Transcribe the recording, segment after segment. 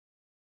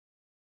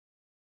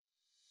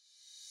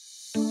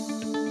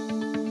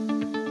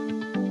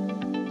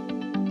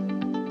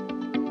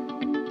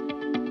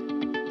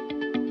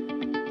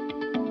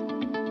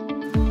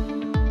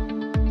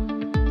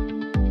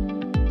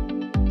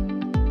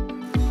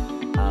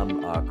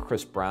I'm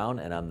Chris Brown,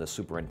 and I'm the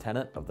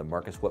superintendent of the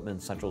Marcus Whitman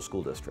Central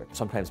School District.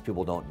 Sometimes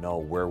people don't know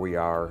where we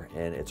are,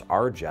 and it's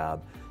our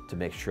job to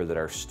make sure that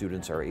our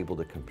students are able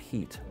to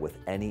compete with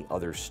any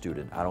other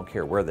student. I don't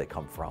care where they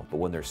come from, but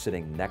when they're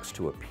sitting next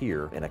to a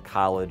peer in a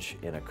college,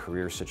 in a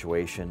career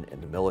situation,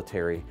 in the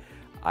military,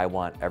 I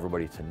want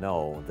everybody to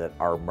know that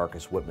our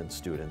Marcus Whitman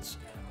students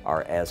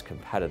are as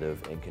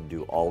competitive and can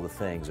do all the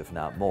things, if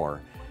not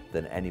more,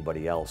 than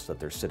anybody else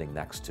that they're sitting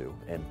next to.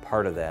 And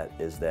part of that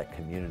is that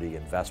community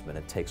investment.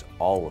 It takes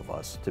all of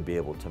us to be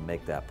able to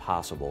make that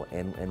possible,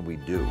 and we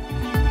do.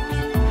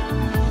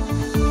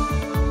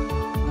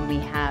 We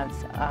have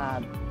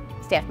a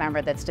staff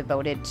member that's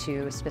devoted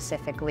to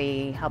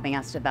specifically helping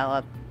us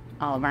develop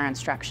all of our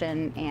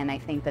instruction, and I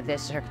think the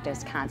district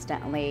is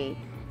constantly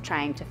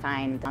trying to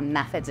find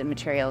methods and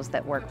materials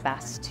that work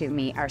best to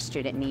meet our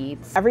student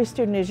needs. Every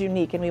student is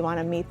unique, and we want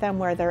to meet them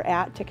where they're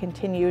at to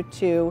continue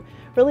to,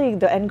 really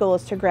the end goal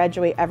is to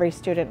graduate every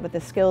student with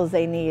the skills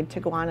they need to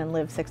go on and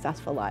live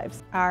successful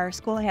lives. Our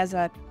school has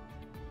a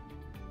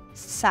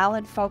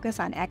solid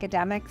focus on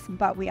academics,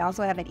 but we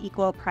also have an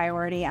equal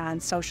priority on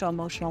social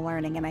emotional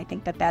learning, and I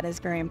think that that is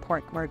very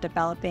important. We're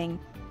developing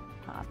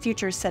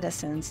future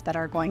citizens that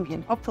are going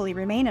to hopefully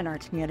remain in our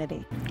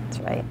community. That's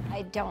right.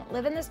 I don't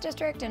live in this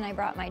district, and I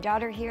brought my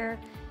daughter here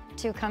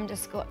to come to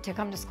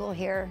school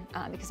here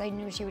because I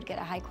knew she would get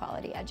a high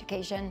quality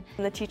education.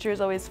 The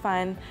teachers always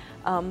find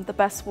the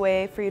best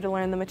way for you to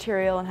learn the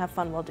material and have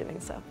fun while doing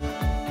so.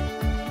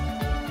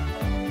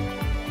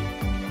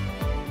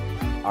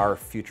 Our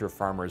Future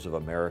Farmers of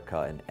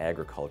America and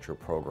agriculture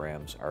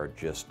programs are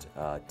just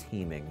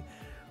teeming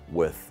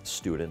with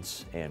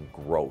students and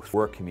growth.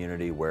 We're a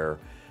community where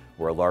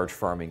we're a large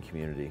farming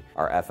community.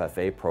 Our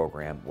FFA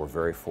program, we're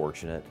very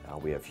fortunate.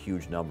 We have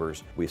huge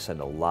numbers. We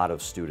send a lot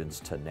of students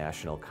to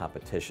national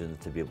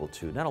competitions to be able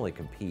to not only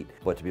compete,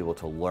 but to be able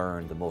to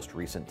learn the most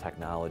recent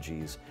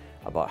technologies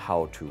about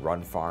how to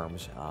run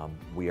farms.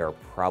 We are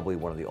probably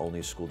one of the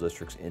only school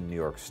districts in New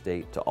York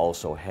State to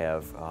also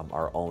have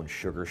our own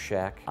sugar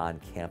shack on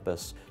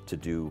campus to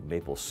do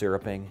maple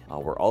syruping.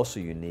 We're also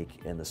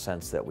unique in the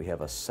sense that we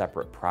have a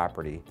separate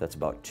property that's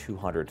about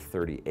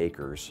 230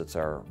 acres. It's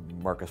our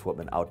Marcus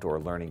Whitman Outdoor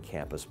Learning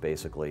Campus,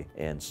 basically,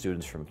 and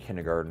students from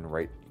kindergarten,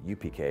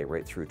 UPK,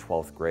 right through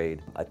 12th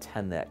grade,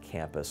 attend that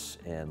campus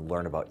and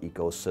learn about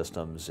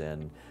ecosystems,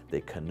 and they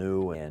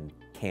canoe and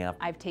camp.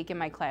 I've taken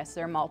my class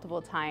there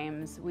multiple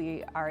times.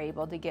 We are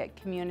able to get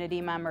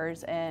community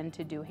members in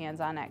to do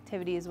hands-on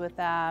activities with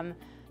them.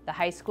 The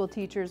high school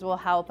teachers will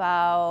help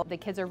out. The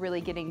kids are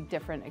really getting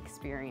different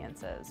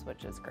experiences,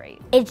 which is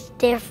great. It's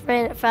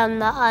different from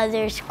the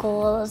other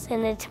schools,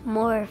 and it's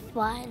more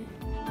fun.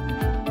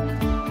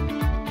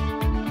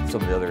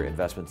 Some of the other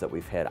investments that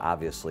we've had,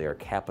 obviously, are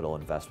capital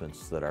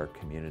investments that our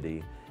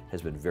community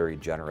has been very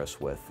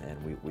generous with,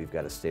 and we've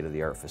got a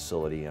state-of-the-art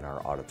facility in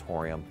our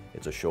auditorium.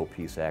 It's a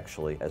showpiece,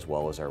 actually, as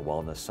well as our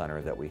wellness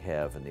center that we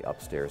have in the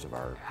upstairs of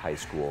our high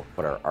school.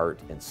 But our art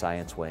and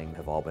science wing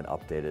have all been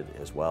updated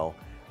as well.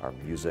 Our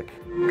music.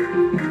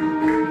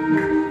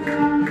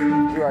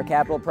 Through our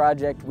capital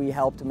project, we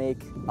helped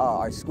make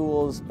our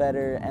schools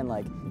better and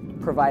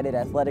provided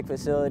athletic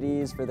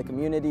facilities for the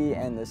community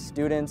and the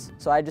students.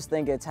 So I just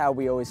think it's how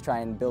we always try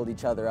and build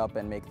each other up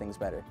and make things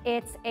better.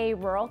 It's a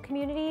rural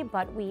community,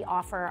 but we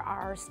offer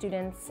our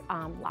students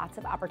lots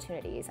of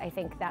opportunities. I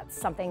think that's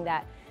something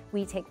that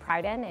we take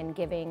pride in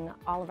giving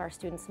all of our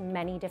students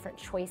many different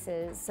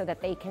choices so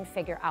that they can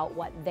figure out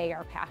what they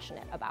are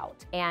passionate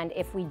about. And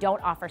if we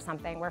don't offer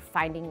something, we're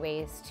finding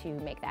ways to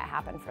make that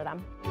happen for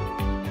them.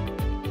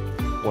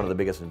 One of the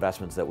biggest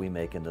investments that we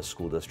make in this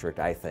school district,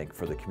 I think,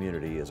 for the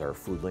community is our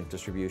food link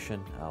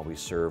distribution. We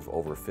serve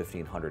over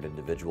 1,500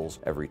 individuals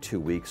every 2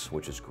 weeks,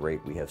 which is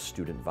great. We have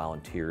student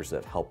volunteers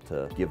that help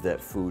to give that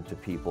food to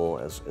people,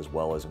 as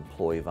well as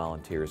employee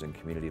volunteers and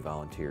community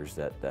volunteers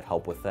that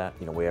help with that.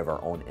 You know, we have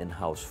our own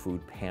in-house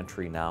food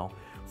pantry now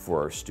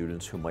for our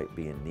students who might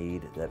be in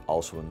need. That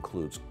also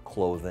includes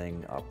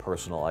clothing,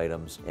 personal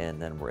items,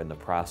 and then we're in the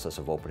process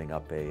of opening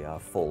up a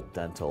full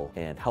dental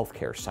and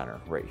healthcare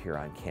center right here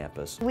on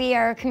campus. We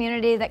are a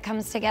community that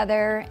comes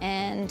together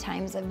in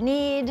times of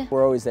need.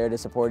 We're always there to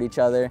support each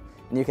other,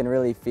 and you can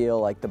really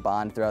feel the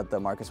bond throughout the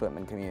Marcus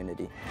Whitman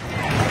community.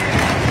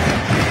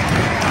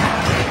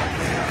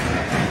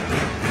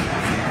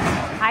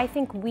 I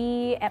think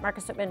we at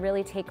Marcus Whitman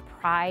really take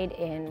pride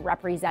in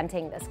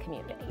representing this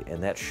community.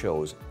 And that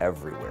shows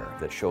everywhere.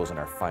 That shows in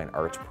our fine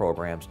arts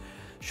programs,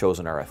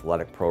 shows in our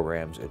athletic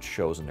programs, it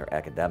shows in their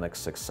academic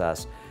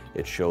success,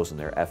 it shows in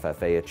their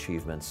FFA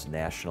achievements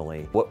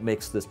nationally. What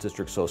makes this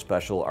district so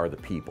special are the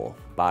people,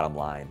 bottom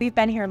line. We've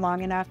been here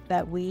long enough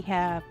that we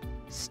have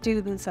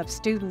students of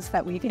students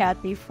that we've had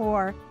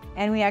before,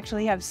 and we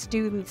actually have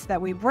students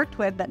that we've worked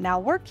with that now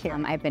work here.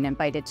 I've been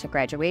invited to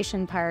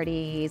graduation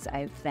parties,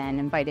 I've been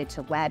invited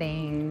to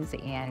weddings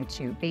and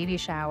to baby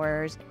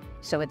showers.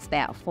 So it's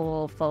that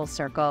full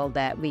circle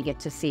that we get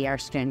to see our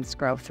students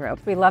grow through.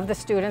 We love the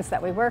students that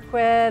we work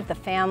with, the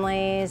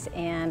families,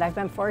 and I've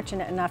been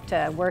fortunate enough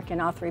to work in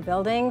all three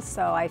buildings,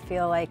 so I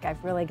feel like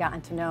I've really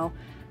gotten to know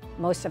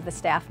most of the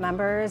staff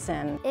members,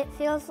 and It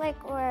feels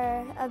like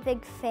we're a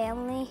big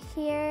family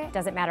here. it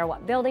doesn't matter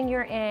what building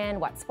you're in,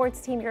 what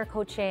sports team you're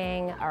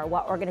coaching, or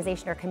what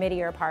organization or committee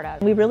you're a part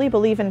of. We really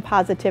believe in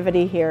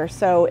positivity here,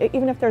 so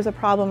even if there's a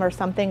problem or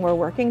something we're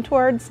working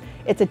towards,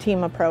 it's a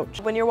team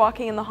approach. When you're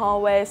walking in the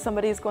hallway,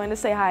 somebody's going to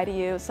say hi to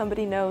you,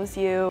 somebody knows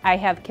you. I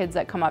have kids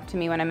that come up to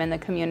me when I'm in the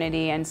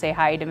community and say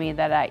hi to me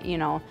that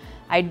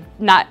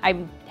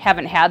I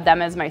haven't had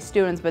them as my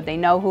students, but they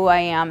know who I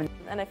am.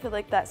 And I feel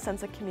like that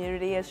sense of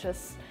community is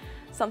just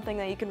something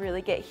that you can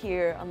really get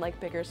here, unlike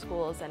bigger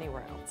schools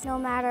anywhere else. No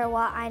matter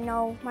what, I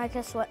know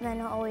Marcus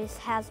Whitman always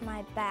has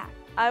my back.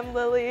 I'm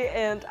Lily,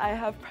 and I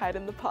have pride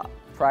in the paw.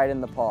 Pride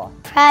in the paw.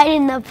 Pride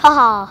in the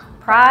paw.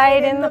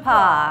 pride in the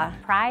paw.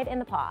 Pride in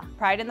the paw.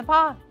 Pride in the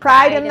paw.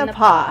 Pride in the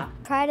paw.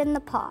 Pride in the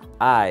paw.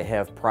 I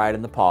have pride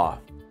in the paw.